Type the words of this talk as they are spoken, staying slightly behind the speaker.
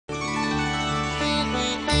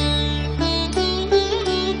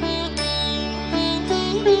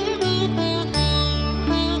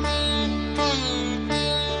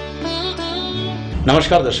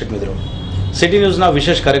નમસ્કાર દર્શક મિત્રો, સિટી ન્યૂઝના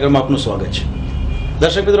વિશેષ કાર્યક્રમમાં આપનું સ્વાગત છે.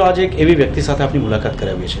 દર્શક મિત્રો, આજે એક એવી વ્યક્તિ સાથે આપની મુલાકાત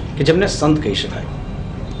કરાવી છે કે જેમને સંત કહી શકાય.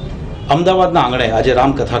 અમદાવાદના આંગણે આજે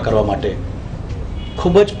રામકથા કરવા માટે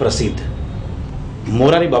ખૂબ જ પ્રસિદ્ધ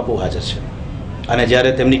મોરારી બાપુ હાજર છે અને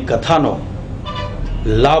જ્યારે તેમની કથાનો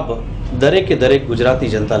લાભ દરેકે દરેક ગુજરાતી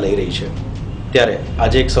જનતા લઈ રહી છે ત્યારે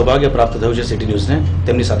આજે એક સૌભાગ્ય પ્રાપ્ત થયું છે સિટી ન્યૂઝને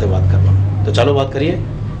તેમની સાથે વાત કરવા. તો ચાલો વાત કરીએ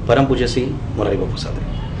પરમ પૂજ્ય શ્રી મોરારી બાપુ સાથે.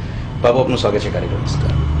 બાપુ, આપનું સ્વાગત છે કાર્યક્રમ.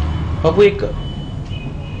 બાપુ, એક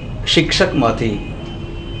શિક્ષકમાંથી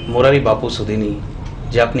મોરારી બાપુ સુધીની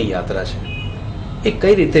જે આપની યાત્રા છે એ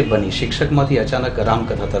કઈ રીતે બની? શિક્ષકમાંથી અચાનક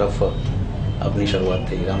રામકથા તરફ આપની શરૂઆત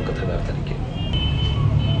થઈ રામકથાકાર તરીકે.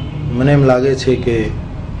 મને એમ લાગે છે કે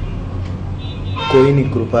કોઈની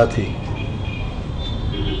કૃપાથી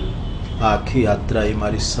આખી યાત્રા એ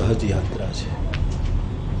મારી સહજ યાત્રા છે.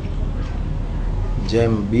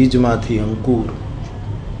 જેમ બીજમાંથી અંકુર,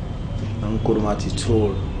 અંકુરમાંથી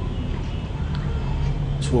છોડ,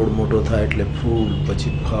 છોડ મોટો થાય એટલે ફૂલ,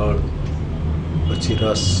 પછી ફળ, પછી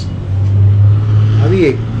રસ, આવી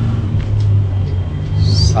એક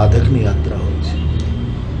સાધકની યાત્રા હોય છે.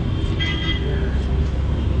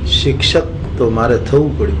 શિક્ષક તો મારે થવું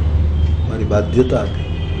પડ્યું, મારી બાધ્યતા હતી.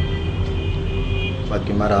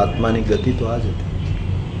 બાકી મારા આત્માની ગતિ તો આ જ હતી.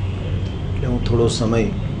 એટલે હું થોડો સમય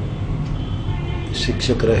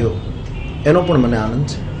શિક્ષક રહ્યો. એનો પણ મને આનંદ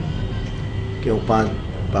છે કે હું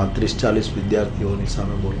 35-40 વિદ્યાર્થીઓની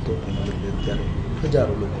સામે બોલતો, તેના બદલે અત્યારે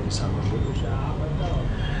હજારો લોકોની સામે બોલું છું.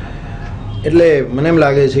 એટલે મને એમ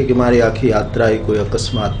લાગે છે કે મારી આખી યાત્રા એ કોઈ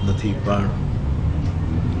અકસ્માત નથી, પણ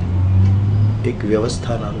એક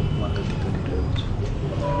વ્યવસ્થાના રૂપમાં ગતિ કરી રહ્યો છે.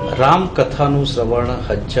 રામકથાનું શ્રવણ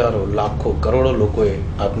હજારો, લાખો, કરોડો લોકોએ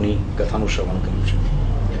આપની કથાનું શ્રવણ કર્યું છે,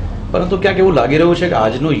 પરંતુ ક્યાંક એવું લાગી રહ્યું છે કે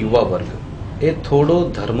આજનો યુવા વર્ગ એ થોડો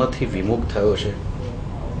ધર્મથી વિમુખ થયો છે.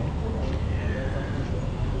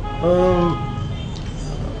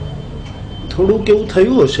 થોડુંક એવું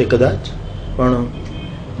થયું હશે કદાચ, પણ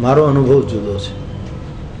મારો અનુભવ જુદો છે.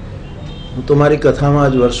 હું તો મારી કથામાં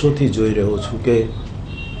જ વર્ષોથી જોઈ રહ્યો છું કે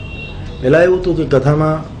પહેલાં એવું હતું કે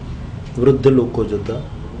કથામાં વૃદ્ધ લોકો જતા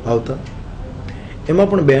આવતા, એમાં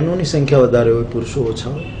પણ બહેનોની સંખ્યા વધારે હોય, પુરુષો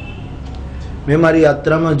ઓછા હોય. મેં મારી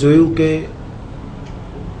યાત્રામાં જોયું કે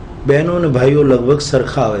બહેનો અને ભાઈઓ લગભગ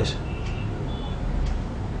સરખા આવે છે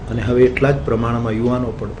અને હવે એટલા જ પ્રમાણમાં યુવાનો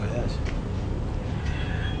પણ ભળ્યા છે.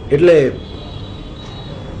 એટલે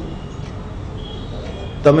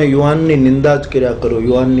તમે યુવાનની નિંદા જ કર્યા કરો,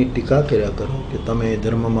 યુવાનની ટીકા કર્યા કરો કે તમે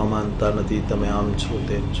ધર્મમાં માનતા નથી, તમે આમ છો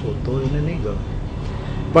તેમ છો, તો એને નહીં ગમે.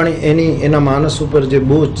 પણ એના માનસ ઉપર જે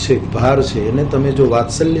બોજ છે, ભાર છે, એને તમે જો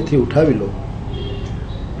વાત્સલ્યથી ઉઠાવી લો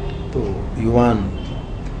તો યુવાન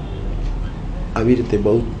આવી રીતે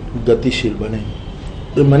બહુ ગતિશીલ બને.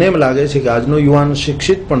 મને એમ લાગે છે કે આજનો યુવાન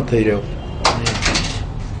શિક્ષિત પણ થઈ રહ્યો અને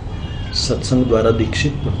સત્સંગ દ્વારા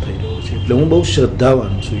દીક્ષિત પણ થઈ રહ્યો છે. એટલે હું બહુ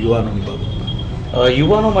શ્રદ્ધાવાન છું યુવાનોની બાબતમાં.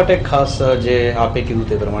 યુવાનો માટે ખાસ જે આપે કીધું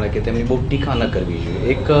તે પ્રમાણે કે તેમની બહુ ટીકા ન કરવી જોઈએ.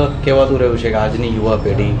 એક કહેવાતું રહ્યું છે કે આજની યુવા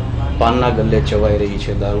પેઢી પાનના ગલ્લે ચવાઈ રહી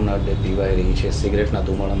છે, દારૂના અડ્ડે પીવાઈ રહી છે, સિગરેટના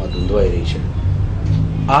ધુમાડામાં ધૂંધવાઈ રહી છે.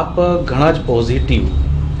 આપ ઘણા જ પોઝિટિવ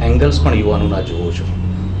એંગલ્સ પણ યુવાનોના જુઓ છો.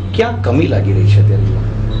 ક્યાં કમી લાગી રહી છે ત્યારે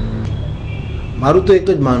યુવાનો? મારું તો એક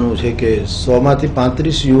જ માનવું છે કે 100માંથી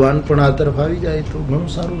 35 યુવાન પણ આ તરફ આવી જાય તો ઘણું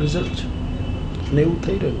સારું રિઝલ્ટ છે, અને એવું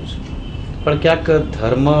થઈ રહ્યું છે. પણ ક્યાંક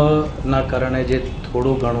ધર્મના કારણે જે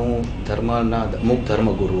થોડું ઘણું ધર્મના અમુક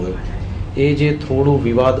ધર્મગુરુ હોય એ જે થોડું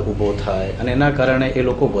વિવાદ ઊભો થાય અને એના કારણે એ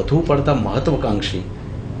લોકો વધુ પડતા મહત્વકાંક્ષી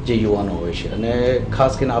જે યુવાનો હોય છે, અને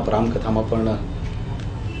ખાસ કરીને આપ રામકથામાં પણ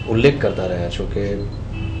ઉલ્લેખ કરતા રહ્યા છો કે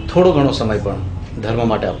થોડો ઘણો સમય પણ ધર્મ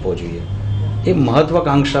માટે આપવો જોઈએ. એ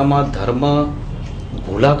મહત્વકાંક્ષામાં ધર્મ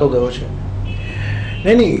ભૂલાતો ગયો છે?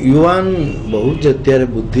 નહીં, યુવાન બહુ જ અત્યારે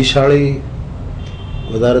બુદ્ધિશાળી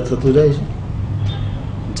વધારે થતું જાય છે,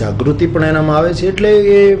 જાગૃતિ પણ એનામાં આવે છે. એટલે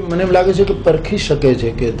એ મને એમ લાગે છે કે પરખી શકે છે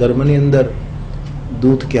કે ધર્મની અંદર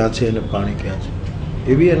દૂધ ક્યાં છે અને પાણી ક્યાં છે.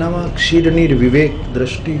 એવી એનામાં ક્ષીરની વિવેક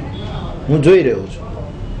દ્રષ્ટિ હું જોઈ રહ્યો છું.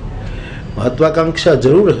 મહત્વાકાંક્ષા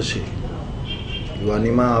જરૂર હશે,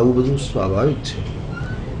 યુવાનીમાં આવું બધું સ્વાભાવિક છે,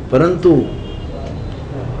 પરંતુ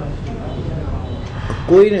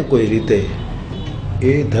કોઈને કોઈ રીતે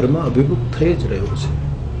એ ધર્મ અભિમુખ થઈ જ રહ્યો છે.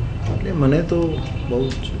 એટલે મને તો બહુ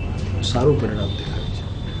જ સારું પરિણામ દેખાય છે.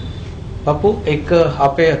 બાપુ, એક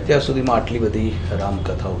આપે અત્યાર સુધીમાં આટલી બધી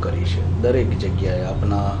રામકથાઓ કરી છે, દરેક જગ્યાએ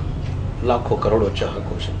આપના લાખો કરોડો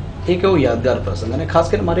ચાહકો છે. એક એવો યાદગાર પ્રસંગ, અને ખાસ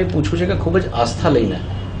કરીને મારે પૂછવું છે કે ખૂબ જ આસ્થા લઈને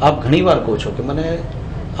આપ ઘણીવાર કહો છો કે મને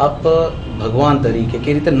આપ ભગવાન તરીકે કે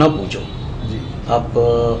રીતે ન પૂછો, આપ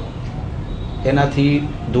એનાથી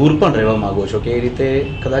દૂર પણ રહેવા માંગો છો કે એ રીતે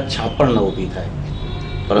કદાચ છાપ પણ ન ઊભી થાય.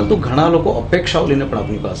 પરંતુ ઘણા લોકો અપેક્ષાઓ લઈને પણ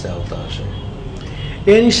આપની પાસે આવતા હશે.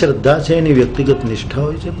 એની શ્રદ્ધા છે, એની વ્યક્તિગત નિષ્ઠા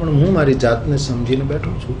હોય છે, પણ હું મારી જાતને સમજીને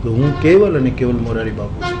બેઠો છું કે હું કેવલ અને કેવલ મોરારી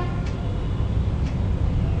બાપુ છું.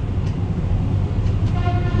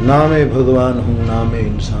 નામે ભગવાન હું, નામે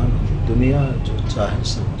ઇન્સાન હું, દુનિયા જો ચાહે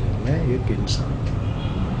સમજે મેં એક ઇન્સાન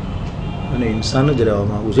અને ઇન્સાન જ રહેવા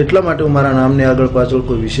માંગુ છું. એટલા માટે હું મારા નામને આગળ પાછળ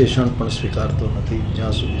કોઈ વિશેષણ પણ સ્વીકારતો નથી,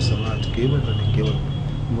 જ્યાં સુધી સમાજ કેવલ અને કેવલ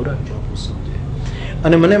મોરારી બાપુ સમજે.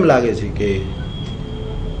 અને મને એમ લાગે છે કે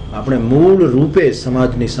આપણે મૂળ રૂપે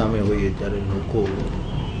સમાજની સામે હોઈએ ત્યારે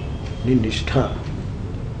લોકોની નિષ્ઠા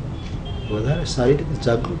વધારે સારી રીતે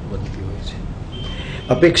જાગૃત બનતી હોય છે.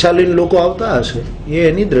 અપેક્ષા લઈને લોકો આવતા હશે, એ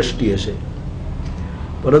એની દ્રષ્ટિ હશે,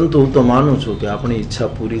 પરંતુ હું તો માનું છું કે આપણી ઈચ્છા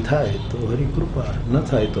પૂરી થાય તો હરિ કૃપા, ન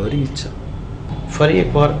થાય તો હરિ ઈચ્છા. ફરી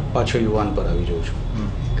એકવાર પાછો યુવાન પર આવી જાઉં છું,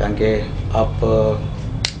 કારણ કે આપ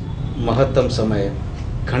મહત્તમ સમયે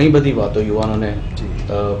ઘણી બધી વાતો યુવાનોને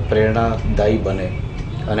પ્રેરણાદાયી બને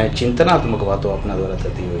અને ચિંતનાત્મક વાતો આપના દ્વારા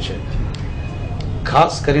થતી હોય છે.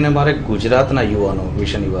 ખાસ કરીને મારે ગુજરાતના યુવાનો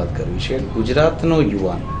વિશેની વાત કરવી છે. ગુજરાતનો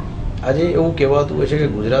યુવાન આજે એવું કહેવાતું હોય છે કે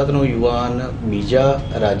ગુજરાતનો યુવાન બીજા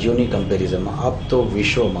રાજ્યોની કમ્પેરિઝનમાં આપ તો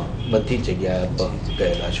વિશ્વમાં બધી જગ્યાએ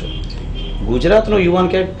ગયેલા છો, ગુજરાતનો યુવાન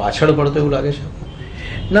ક્યાંક પાછળ પડતો એવું લાગે છે?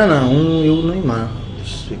 ના ના, હું એવું નહીં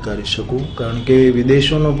સ્વીકારી શકું, કારણ કે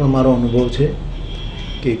વિદેશોનો પણ મારો અનુભવ છે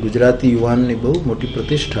કે ગુજરાતી યુવાનની બહુ મોટી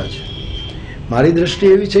પ્રતિષ્ઠા છે. મારી દ્રષ્ટિ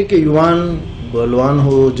એવી છે કે યુવાન બલવાન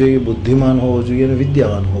હોવો જોઈએ, બુદ્ધિમાન હોવો જોઈએ અને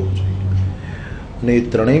વિદ્યાવાન હોવો જોઈએ. અને એ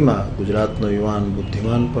ત્રણેયમાં ગુજરાતનો યુવાન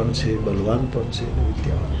બુદ્ધિમાન પણ છે, બલવાન પણ છે અને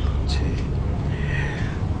વિદ્યાવાન પણ છે.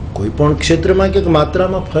 કોઈ પણ ક્ષેત્રમાં ક્યાંક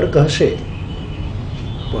માત્રામાં ફરક હશે,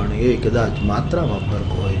 પણ એ કદાચ માત્રામાં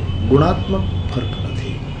ફરક હોય, ગુણાત્મક ફરક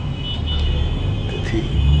નથી. તેથી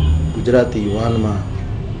ગુજરાતી યુવાનમાં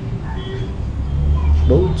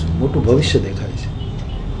બહુ જ મોટું ભવિષ્ય દેખાય છે.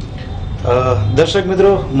 દર્શક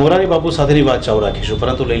મિત્રો, મોરારી બાપુ સાથેની વાત ચાલુ રાખીશું,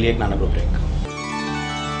 પરંતુ લઈ લઈએ એક નાનકડો break.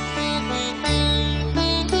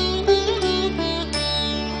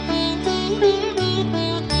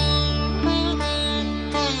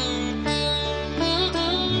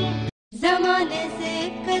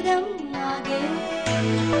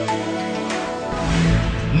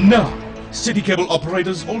 Now, city cable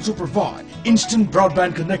operators also provide instant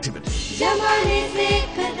broadband connectivity. ज़माने से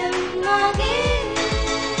कदम आगे,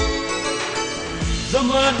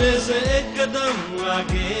 ज़माने से एक कदम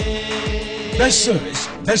आगे, Best service,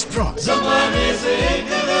 best price. ज़माने से एक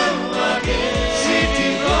कदम आगे, सिटी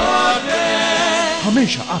ब्रॉडबैंड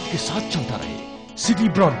हमेशा आपके साथ चलता रहे. सिटी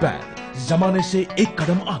ब्रॉडबैंड, जमाने से एक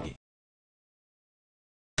कदम आगे.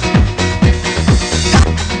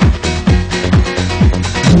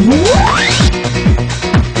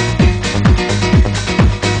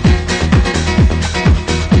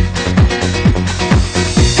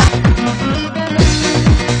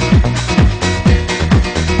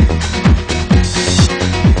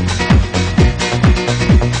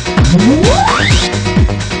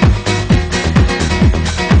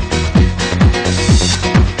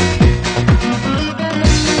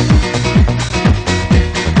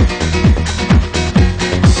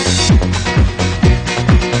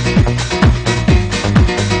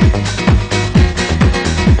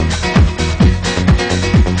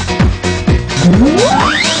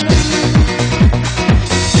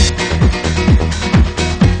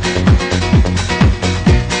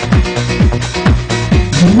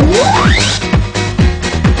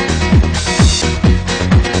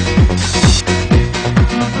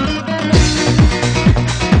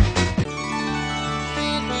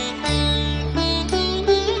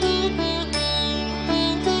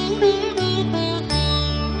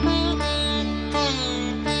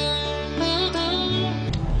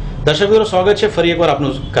 દર્શક મિત્રો, સ્વાગત છે ફરી એકવાર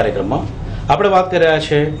આપનું કાર્યક્રમમાં. આપણે વાત કરી રહ્યા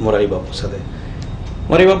છીએ મોરારી બાપુ સાથે.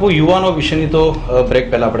 મોરારી બાપુ, યુવાનો વિશેની તો બ્રેક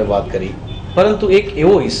પહેલા આપણે વાત કરી, પરંતુ એક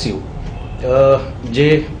એવો ઇસ્યુ જે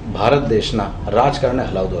ભારત દેશના રાજકારણને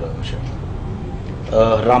હલાવતો રહ્યો છે,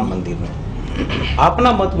 રામ મંદિરનો.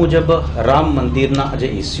 આપના મત મુજબ રામ મંદિરના જે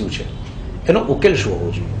ઇસ્યુ છે એનો ઉકેલ શું હોવો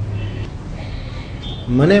જોઈએ?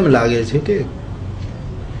 મને એમ લાગે છે કે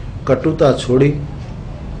કટુતા છોડી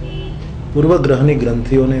પૂર્વગ્રહની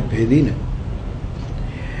ગ્રંથિઓને ભેદીને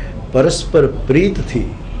પરસ્પર પ્રીતથી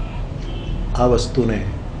આ વસ્તુને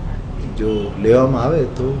જો લેવામાં આવે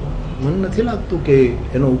તો મને નથી લાગતું કે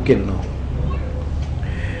એનો ઉકેલ ન હોય.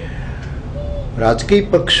 રાજકીય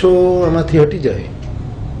પક્ષો આમાંથી હટી જાય,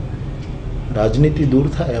 રાજનીતિ દૂર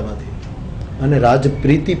થાય આમાંથી, અને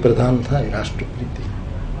રાજપ્રીતિ પ્રધાન થાય, રાષ્ટ્રપ્રીતિ.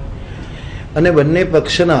 અને બંને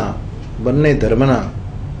પક્ષના, બંને ધર્મના,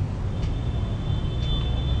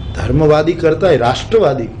 ધર્મવાદી કરતા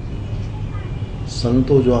રાષ્ટ્રવાદી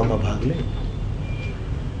સંતો જો આમાં ભાગ લે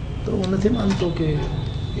તો હું નથી માનતો કે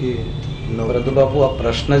એ પરંતુ બાપુ આ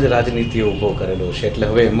પ્રશ્ન જ રાજનીતિ ઉભો કરેલો છે, એટલે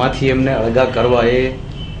હવે એમાંથી એમને અળગા કરવા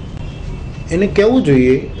એને કહેવું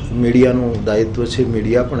જોઈએ. મીડિયાનું દાયિત્વ છે,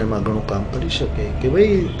 મીડિયા પણ એમાં ઘણું કામ કરી શકે કે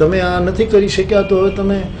ભાઈ તમે આ નથી કરી શક્યા તો હવે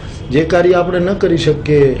તમે જે કાર્ય આપણે ન કરી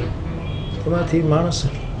શકીએ એમાંથી માણસ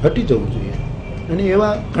હટી જવું જોઈએ. અને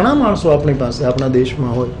એવા ઘણા માણસો આપણી પાસે આપણા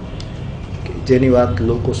દેશમાં હોય કે જેની વાત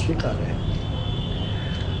લોકો સ્વીકારે.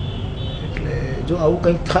 એટલે જો આવું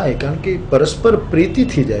કંઈક થાય, કારણ કે પરસ્પર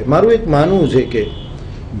પ્રીતિથી જાય. મારું એક માનવું છે કે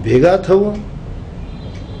ભેગા થવું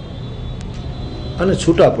અને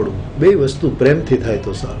છૂટા પડવું બે વસ્તુ પ્રેમથી થાય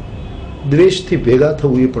તો સારું. દ્વેષથી ભેગા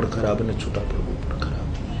થવું એ પણ ખરાબ અને છૂટા પડવું પણ ખરાબ.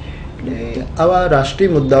 એટલે આવા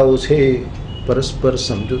રાષ્ટ્રીય મુદ્દાઓ છે પરસ્પર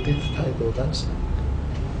સમજૂતી થાય તો વધારે સારું.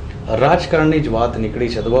 રાજકારણની જ વાત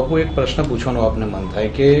નીકળી છે તો બાપુ એક પ્રશ્ન પૂછવાનું આપને મન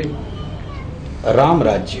થાય કે રામ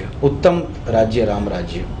રાજ્ય, ઉત્તમ રાજ્ય રામ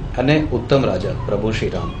રાજ્ય અને ઉત્તમ રાજા પ્રભુ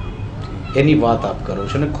શ્રી રામ, એની વાત આપ કરો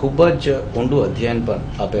છો અને ખૂબ જ ઊંડું અધ્યયન પણ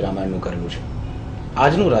આપે રામાયણનું કરેલું છે.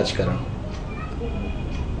 આજનું રાજકારણ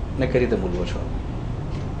ને કઈ રીતે બોલવો છો?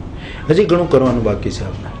 હજી ઘણું કરવાનું બાકી છે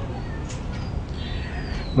આપણે.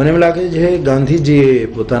 મને એમ લાગે છે ગાંધીજીએ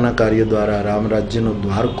પોતાના કાર્ય દ્વારા રામ રાજ્યનો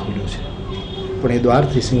દ્વાર ખોલ્યો છે, પણ એ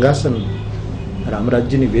દ્વારથી સિંહાસન રામ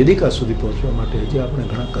રાજ્યની વેદિકા સુધી પહોંચવા માટે હજી આપણે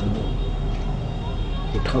ઘણા કદમો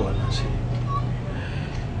ઉઠાવવાના છે.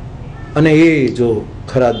 અને એ જો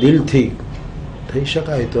ખરા દિલથી થઈ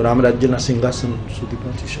શકાય તો રામ રાજ્યના સિંહાસન સુધી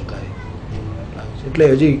પહોંચી શકાય. એટલે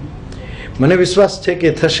હજી મને વિશ્વાસ છે કે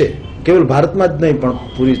થશે. કેવલ ભારતમાં જ નહીં પણ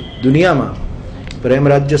પૂરી દુનિયામાં પ્રેમ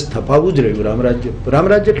રાજ્ય સ્થપાવવું જ રહ્યું. રામ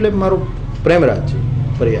રાજ્ય એટલે મારો પ્રેમ રાજ્ય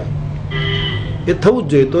પર્યાય એ થવું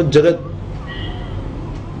જ જોઈએ. તો જગત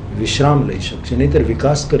વિશ્રામ લઈ શકશે, નહીંતર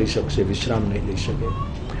વિકાસ કરી શકશે, વિશ્રામ નહીં લઈ શકે.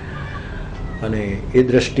 અને એ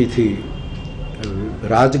દ્રષ્ટિથી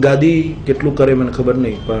રાજગાદી કેટલું કરે મને ખબર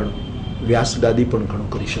નહીં, પણ વ્યાસગાદી પણ ઘણું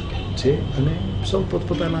કરી શકે છે અને સૌ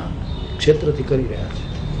પોતપોતાના ક્ષેત્રથી કરી રહ્યા છે.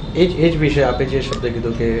 એ જ વિષય આપે જે શબ્દ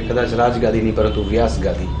કીધું કે કદાચ રાજગાદી નહીં પરંતુ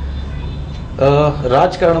વ્યાસગાદી.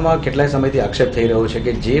 રાજકારણમાં કેટલાય સમયથી આક્ષેપ થઈ રહ્યો છે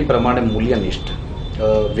કે જે પ્રમાણે મૂલ્યનિષ્ઠ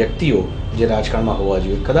વ્યક્તિઓ જે રાજકારણમાં હોવા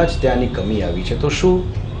જોઈએ કદાચ ત્યાંની કમી આવી છે. તો શું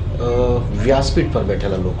વ્યાસપીઠ પર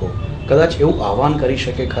બેઠેલા લોકો કદાચ એવું આહવાન કરી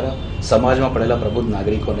શકે ખરા સમાજમાં પડેલા પ્રબુદ્ધ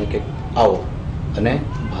નાગરિકોને કે આવો અને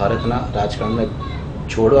ભારતના રાજકારણને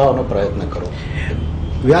જોડવાનો પ્રયત્ન કરો?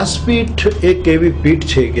 વ્યાસપીઠ એક એવી પીઠ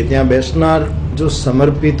છે કે ત્યાં બેસનાર જો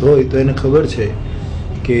સમર્પિત હોય તો એને ખબર છે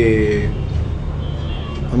કે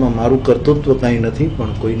આમાં મારું કર્તૃત્વ કાંઈ નથી,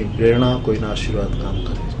 પણ કોઈની પ્રેરણા, કોઈના આશીર્વાદ કામ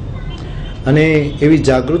કરે છે. અને એવી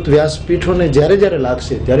જાગૃત વ્યાસપીઠોને જ્યારે જ્યારે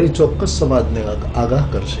લાગશે ત્યારે ચોક્કસ સમાજને આગાહ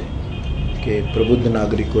કરશે કે પ્રબુદ્ધ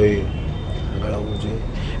નાગરિકોએ આગળ આવવું જોઈએ.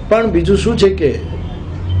 પણ બીજું શું છે કે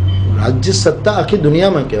રાજ્ય સત્તા આખી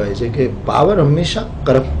દુનિયામાં કહેવાય છે કે પાવર હંમેશા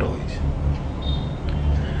કરપ્ટ હોય છે.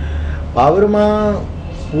 પાવરમાં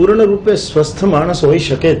પૂર્ણ રૂપે સ્વસ્થ માણસ હોઈ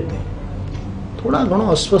શકે જ નહીં. થોડા ઘણો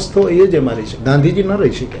અસ્વસ્થ હોય એ જ અમારી છે. ગાંધીજી ન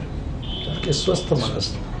રહી શકે કારણ કે સ્વસ્થ માણસ.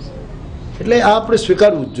 એટલે આ આપણે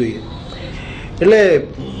સ્વીકારવું જ જોઈએ. એટલે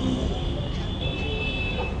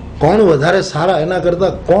કોણ વધારે સારા એના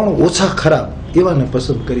કરતા કોણ ઓછા ખરાબ એવાને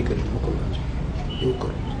પસંદ કરી મોકલવા જોઈએ, એવું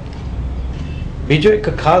કરવું. બીજો એક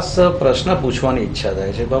ખાસ પ્રશ્ન પૂછવાની ઈચ્છા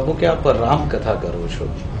થાય છે બાપુ કે આપ રામકથા કરો છો.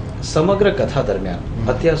 સમગ્ર કથા દરમિયાન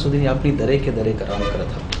અત્યાર સુધીની આપની દરેકે દરેક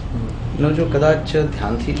રામકથા નો જો કદાચ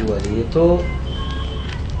ધ્યાનથી જોવા જઈએ તો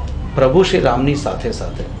પ્રભુ શ્રી રામની સાથે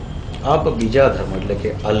સાથે આપ બીજા ધર્મ એટલે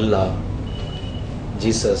કે અલ્લાહ,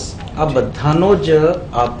 જીસસ આ બધાનો જ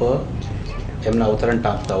આપ એમના અવતરણ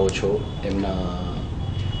ટાંકતા હો છો. એમના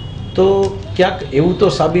તો ક્યાંક એવું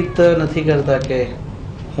તો સાબિત નથી કરતા કે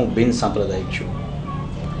હું બિન સાંપ્રદાયિક છું?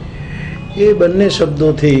 એ બંને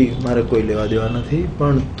શબ્દોથી મારે કોઈ લેવા દેવા નથી.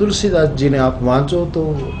 પણ તુલસીદાસજીને આપ વાંચો તો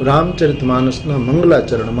રામચરિતમાનસના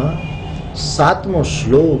મંગલાચરણમાં 7મો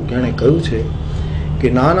શ્લોક એણે કહ્યું છે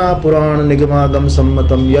કે નાના પુરાણ નિગમાગમ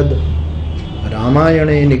સંમતમ યદ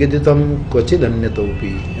રામાયણે નિગદિતમ ક્વચિદ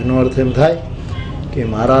અન્યતોપી. એનો અર્થ એમ થાય કે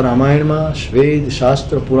મારા રામાયણમાં વેદ,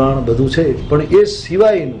 શાસ્ત્ર, પુરાણ બધું છે, પણ એ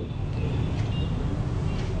સિવાયનું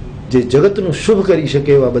જે જગતનું શુભ કરી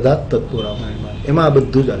શકે એવા બધા તત્વો રામાયણમાં, એમાં આ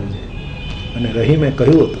બધું જ આવી જાય. અને રહીમે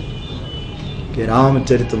કહ્યું હતું કે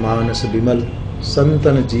રામચરિતમાનસ બિમલ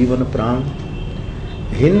સંતન જીવન પ્રાણ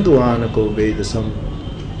હિન્દુ આનકો વેદ સમ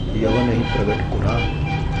યવન પ્રગટ કુરાન.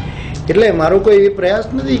 એટલે મારો કોઈ એ પ્રયાસ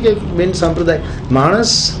નથી કે બિન સાંપ્રદાય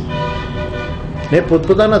માણસ ને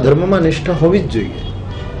પોતપોતાના ધર્મમાં નિષ્ઠા હોવી જ જોઈએ,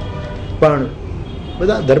 પણ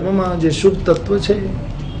બધા ધર્મમાં જે શુભ તત્વ છે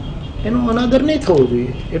એનો અનાદર નહીં થવો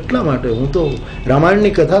જોઈએ. એટલા માટે હું તો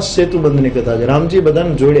રામાયણની કથા સેતુબંધની કથા છે. રામજી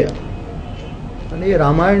બધાને જોડ્યા અને અને એ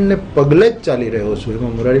રામાયણને પગલે જ ચાલી રહ્યો છું.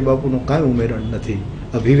 એમાં મોરારી બાપુનું કાંઈ ઉમેરણ નથી.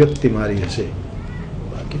 અભિવ્યક્તિ મારી હશે,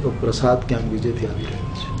 બાકી તો પ્રસાદ ક્યાંક બીજેથી આવી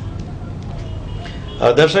રહ્યો છે.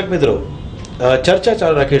 દર્શક મિત્રો, ચર્ચા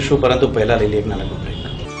ચાલુ રાખીશું, પરંતુ પહેલા લઈ લઈએ એક નાનકડો break.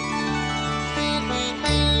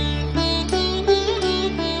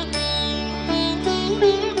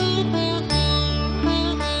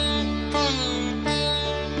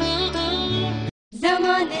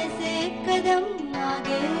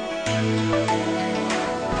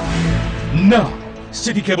 Now,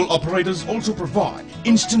 city cable operators also provide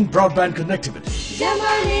instant broadband connectivity.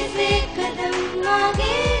 ज़माने से कदम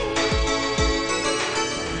आगे,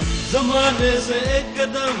 ज़माने से एक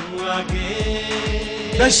कदम आगे,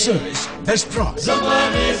 Best service, best price.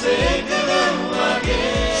 ज़माने से एक कदम आगे,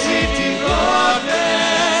 सिटी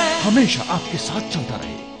ब्रॉडबैंड हमेशा आपके साथ चलता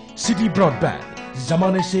रहे. सिटी ब्रॉडबैंड,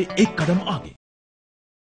 जमाने से एक कदम आगे.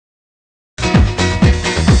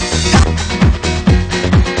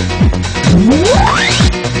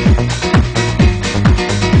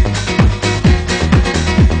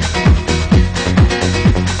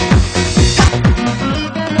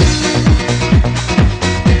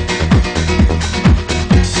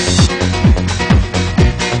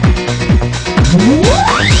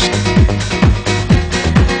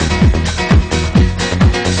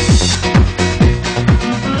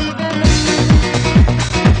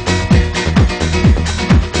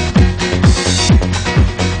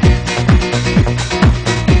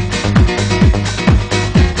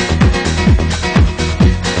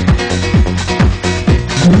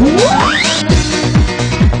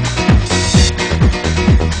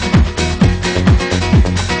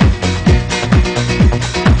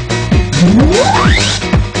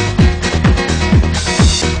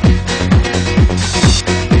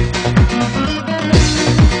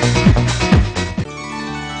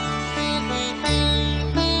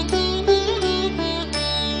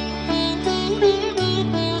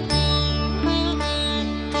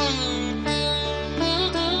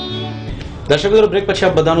 દર્શક મિત્રો, બ્રેક પછી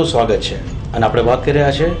આપ બધાનું સ્વાગત છે અને આપણે વાત કરી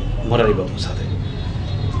રહ્યા છે મોરારી બાપુ સાથે.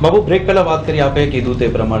 બાપુ, બ્રેક પહેલા વાત કરી, આપે કીધું તે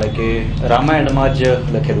પ્રમાણે કે રામાયણમાં જ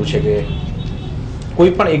લખેલું છે કે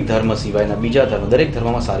કોઈ પણ એક ધર્મ સિવાયના બીજા ધર્મ, દરેક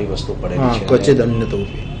ધર્મમાં સારી વસ્તુ પડેલી છે ક્વચિત અન્ય તો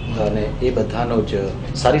અને એ બધાનો જ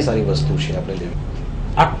સારી સારી વસ્તુ છે આપણે લેવી.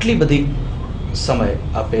 આટલી બધી સમય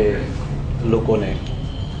આપે લોકોને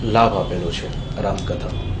લાભ આપેલો છે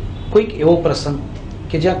રામકથા. કોઈક એવો પ્રસંગ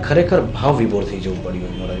કે જ્યાં ખરેખર ભાવ વિભોર થઈ જવું પડ્યું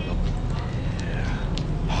હોય મોરારી બાપુ?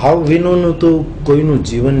 ભાવ વિનોનું તો કોઈનું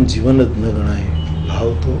જીવન જીવન જ ન ગણાય. ભાવ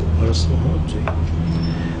તો હર્ષનો હોવો જ જોઈએ.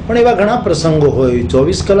 પણ એવા ઘણા પ્રસંગો હોય,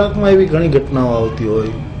 24 કલાકમાં એવી ઘણી ઘટનાઓ આવતી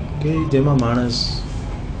હોય કે જેમાં માણસ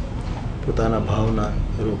પોતાના ભાવના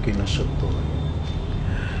રોકી ન શકતો હોય.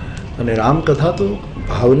 અને રામકથા તો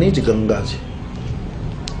ભાવની જ ગંગા છે.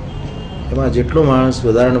 એમાં જેટલો માણસ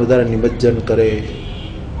વધારે ને વધારે નિમજ્જન કરે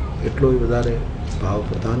એટલો વધારે ભાવ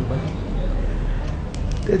પ્રધાન બને.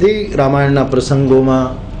 તેથી રામાયણના પ્રસંગોમાં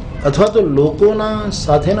અથવા તો લોકોના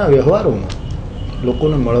સાથેના વ્યવહારોમાં,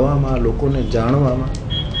 લોકોને મળવામાં, લોકોને જાણવામાં,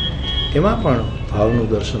 એમાં પણ ભાવનું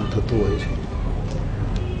દર્શન થતું હોય છે.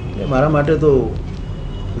 એટલે મારા માટે તો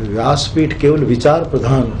વ્યાસપીઠ કેવલ વિચાર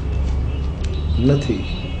પ્રધાન નથી,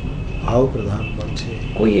 ભાવ પ્રધાન પણ છે.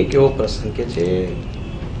 કોઈ એક એવો પ્રસંગ કે જે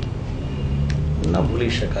ન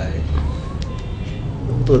ભૂલી શકાય?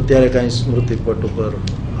 તો અત્યારે કાંઈ સ્મૃતિપટ ઉપર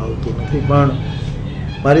આવતું નથી, પણ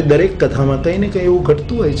મારી દરેક કથામાં કંઈ ને કંઈ એવું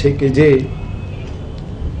ઘટતું હોય છે કે જે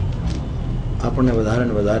આપણને વધારે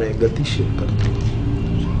ને વધારે ગતિશીલ કરતું.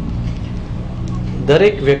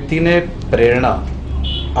 દરેક વ્યક્તિને પ્રેરણા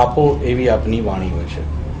આપો એવી આપની વાણી હોય છે,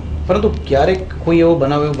 પરંતુ ક્યારેક કોઈ એવો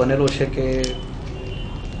બનાવ એવો બનેલો છે કે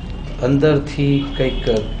અંદરથી કંઈક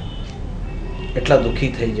એટલા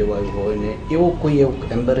દુઃખી થઈ જવાયું હોય ને એવો કોઈ એવું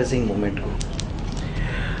એમ્બેરેસિંગ મોમેન્ટ હોય?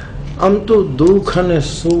 આમ તો દુઃખ અને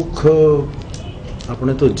સુખ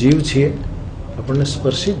આપણે તો જીવ છીએ, આપણને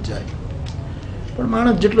સ્પર્શી જ જાય. પણ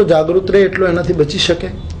માણસ જેટલો જાગૃત રહે એટલો એનાથી બચી શકે.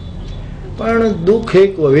 પણ દુઃખ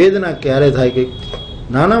એક વેદના ક્યારે થાય કે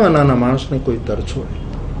નાનામાં નાના માણસને કોઈ તરછોડે,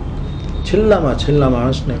 છેલ્લામાં છેલ્લા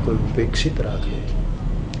માણસને કોઈ ઉપેક્ષિત રાખે,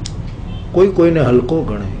 કોઈ કોઈને હલકો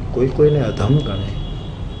ગણે, કોઈ કોઈને અધમ ગણે.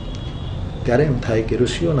 ત્યારે એમ થાય કે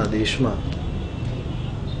ઋષિઓના દેશમાં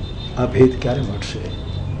આ ભેદ ક્યારે મળશે?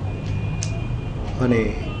 અને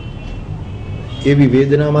એવી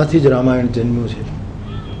વેદનામાંથી જ રામાયણ જન્મ્યું છે.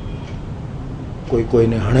 કોઈ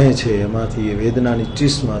કોઈને હણે છે, એમાંથી એ વેદનાની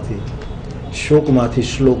ચીસમાંથી, શોકમાંથી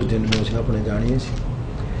શ્લોક જન્મ્યો છે. આપણે જાણીએ છીએ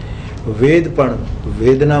વેદ પણ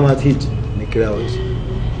વેદનામાંથી જ નીકળ્યા હોય છે.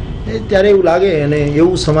 ત્યારે એવું લાગે, અને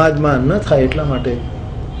એવું સમાજમાં ન થાય એટલા માટે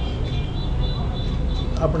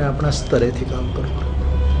આપણે આપણા સ્તરેથી કામ કરવું.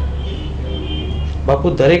 બાપુ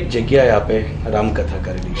દરેક જગ્યાએ આપે રામકથા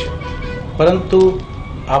કરેલી છે, પરંતુ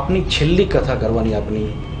આપની છેલ્લી કથા કરવાની આપની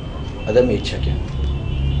અદમ્ય ઈચ્છા કેમ?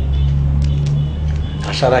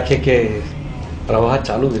 આશા રાખીએ કે પ્રવાહ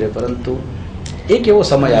ચાલુ જ રહે, પરંતુ એક એવો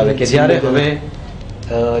સમય આવે કે જ્યારે હવે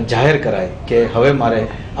જાહેર કરાય કે હવે મારે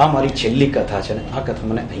આ મારી છેલ્લી કથા છે ને આ કથા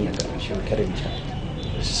મને અહીંયા કરવી છે, ક્યારે વિચાર?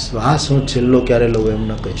 શ્વાસ હું છેલ્લો ક્યારે લઉં એમ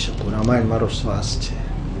ન કહી શકું. રામાયણ મારો શ્વાસ છે,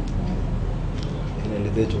 એને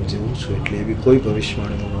લીધે જ હું જીવું છું, એટલે એવી કોઈ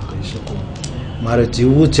ભવિષ્યવાણી હું ન કહી શકું. મારે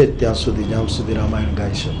જીવવું છે ત્યાં સુધી, જ્યાં સુધી રામાયણ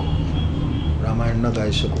ગાઈ શકું. રામાયણ ન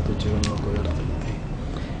ગાઈ શકું તો જીવનનો કોઈ અર્થ નથી.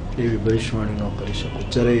 એવી ભવિષ્યવાણી ન કરી શકું.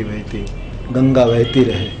 ચરઈ વહેતી ગંગા વહેતી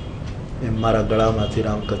રહે એમ મારા ગળામાંથી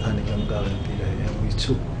રામકથાની ગંગા વહેતી રહે એમ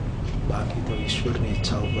ઈચ્છું. બાકી તો ઈશ્વરની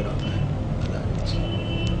ઈચ્છા ઉપર આપણે આધારિત છે.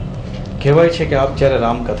 કહેવાય છે કે આપ જ્યારે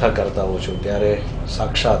રામકથા કરતા હો છો ત્યારે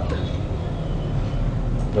સાક્ષાત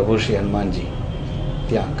પ્રભુ શ્રી હનુમાનજી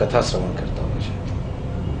ત્યાં કથા શ્રવણ કરતા હોય છે,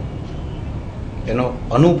 એનો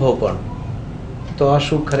અનુભવ પણ. તો આ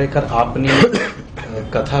શું ખરેખર આપની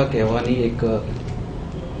કથા કહેવાની એક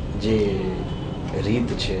જે રીત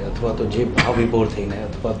છે, અથવા તો જે ભાવ વિભોર થઈને,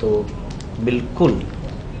 અથવા તો બિલકુલ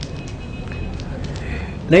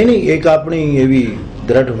નહીં, એક આપણી એવી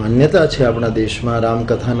દ્રઢ માન્યતા છે આપણા દેશમાં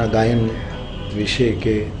રામકથાના ગાયન વિશે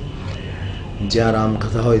કે જ્યાં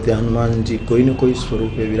રામકથા હોય ત્યાં હનુમાનજી કોઈને કોઈ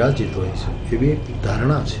સ્વરૂપે વિરાજિત હોય છે, એવી એક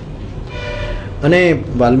ધારણા છે. અને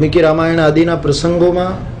વાલ્મીકી રામાયણ આદિના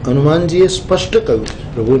પ્રસંગોમાં હનુમાનજીએ સ્પષ્ટ કહ્યું છે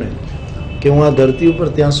પ્રભુને કે હું આ ધરતી ઉપર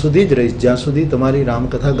ત્યાં સુધી જ રહીશ જ્યાં સુધી તમારી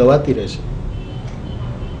રામકથા ગવાતી રહેશે.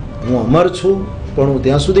 હું અમર છું, પણ હું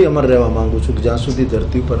ત્યાં સુધી અમર રહેવા માંગુ છું કે જ્યાં સુધી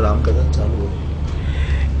ધરતી ઉપર રામકથા ચાલુ હોય.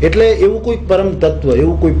 એટલે એવું કોઈ પરમ તત્વ,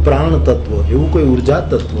 એવું કોઈ પ્રાણ તત્વ, એવું કોઈ ઉર્જા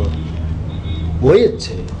તત્વ હોય જ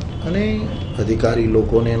છે. અને અધિકારી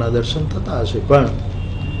લોકોને એના દર્શન થતા હશે, પણ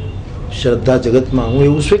શ્રદ્ધા જગતમાં હું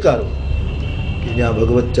એવું સ્વીકારું કે જ્યાં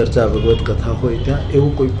ભગવત ચર્ચા, ભગવત કથા હોય ત્યાં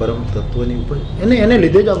એવું કોઈ પરમ તત્વની ઉપર એને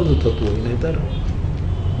લીધે જ આ બધું થતું હોય, નહીંતર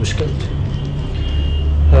મુશ્કેલ છે.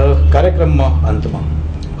 કાર્યક્રમમાં અંતમાં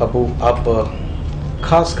બાપુ આપ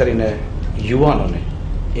ખાસ કરીને યુવાનોને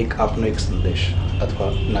આપનો એક સંદેશ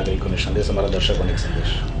અથવા નાગરિકોને સંદેશ, અમારા દર્શકોને એક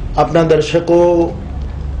સંદેશ. આપના દર્શકો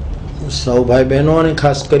સૌ ભાઈ બહેનો અને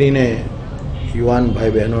ખાસ કરીને યુવાન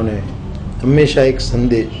ભાઈ બહેનોને હંમેશા એક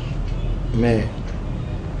સંદેશ મેં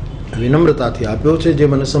વિનમ્રતાથી આપ્યો છે, જે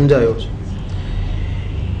મને સમજાયો છે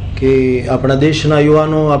કે આપણા દેશના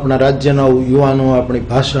યુવાનો, આપણા રાજ્યના યુવાનો, આપણી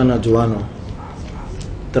ભાષાના જુવાનો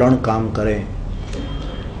 3 કામ કરે.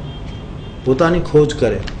 પોતાની ખોજ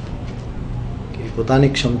કરે કે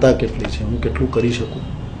પોતાની ક્ષમતા કેટલી છે, હું કેટલું કરી શકું.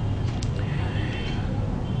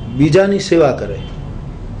 બીજાની સેવા કરે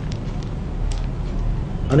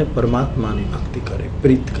અને પરમાત્માની ભક્તિ કરે,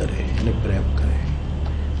 પ્રીત કરે અને પ્રેમ કરે.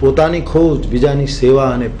 પોતાની ખોજ, બીજાની સેવા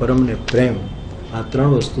અને પરમને પ્રેમ, આ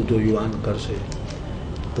 3 વસ્તુ જો યુવાન કરશે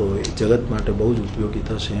તો એ જગત માટે બહુ જ ઉપયોગી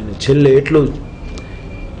થશે. અને છેલ્લે એટલું જ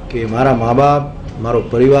કે મારા મા બાપ, મારો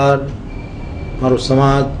પરિવાર, મારો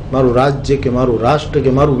સમાજ, મારું રાજ્ય કે મારું રાષ્ટ્ર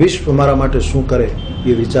કે મારું વિશ્વ મારા માટે શું કરે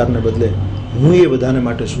એ વિચારને બદલે હું એ બધાને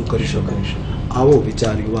માટે શું કરી શકું, આવો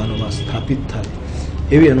વિચાર યુવાનોમાં સ્થાપિત થાય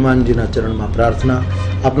એવી હનુમાનજીના ચરણમાં પ્રાર્થના.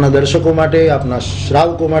 આપના દર્શકો માટે, આપના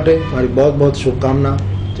શ્રાવકો માટે મારી બહુ બહુ શુભકામના.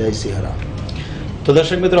 જય શ્રી રામ. તો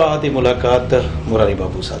દર્શક મિત્રો, આ હતી મુલાકાત મોરારી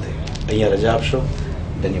બાપુ સાથે. અહીંયા રજા આપશો.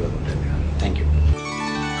 ધન્યવાદ.